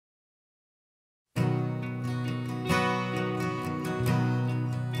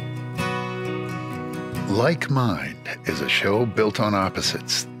Like Mind is a show built on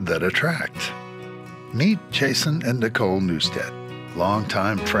opposites that attract. Meet Jason and Nicole Newsted,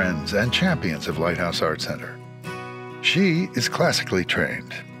 longtime friends and champions of Lighthouse Art Center. She is classically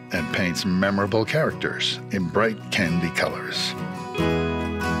trained and paints memorable characters in bright candy colors.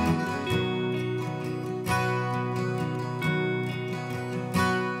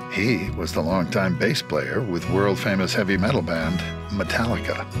 He was the longtime bass player with world-famous heavy metal band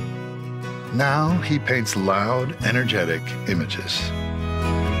Metallica. Now he paints loud, energetic images.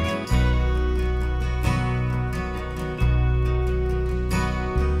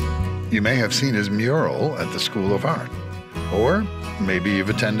 You may have seen his mural at the School of Art, or maybe you've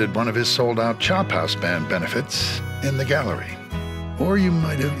attended one of his sold-out Chop House Band benefits in the gallery, or you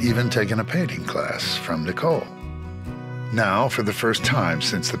might have even taken a painting class from Nicole. Now, for the first time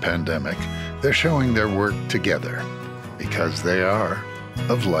since the pandemic, they're showing their work together because they are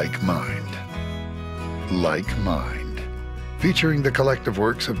of like mind. Like Mind, featuring the collective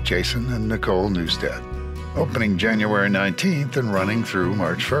works of Jason and Nicole Newsted, opening January 19th and running through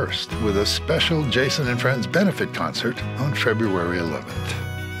March 1st, with a special Jason and Friends benefit concert on February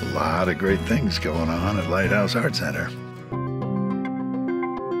 11th. A lot of great things going on at Lighthouse Art Center.